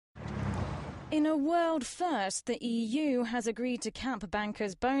In a world first, the EU has agreed to cap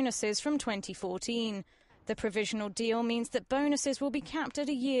bankers' bonuses from 2014. The provisional deal means that bonuses will be capped at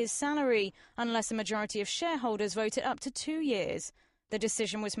a year's salary, unless a majority of shareholders vote it up to 2 years. The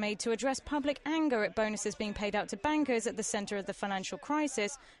decision was made to address public anger at bonuses being paid out to bankers at the centre of the financial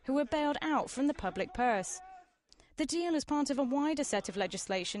crisis who were bailed out from the public purse. The deal is part of a wider set of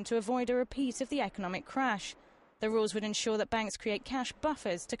legislation to avoid a repeat of the economic crash. The rules would ensure that banks create cash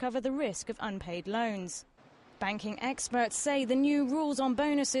buffers to cover the risk of unpaid loans. Banking experts say the new rules on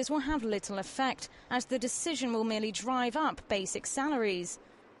bonuses will have little effect, as the decision will merely drive up basic salaries.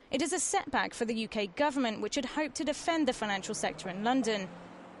 It is a setback for the UK government, which had hoped to defend the financial sector in London.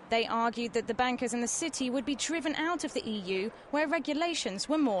 They argued that the bankers in the city would be driven out of the EU, where regulations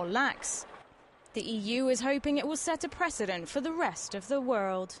were more lax. The EU is hoping it will set a precedent for the rest of the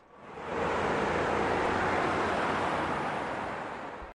world.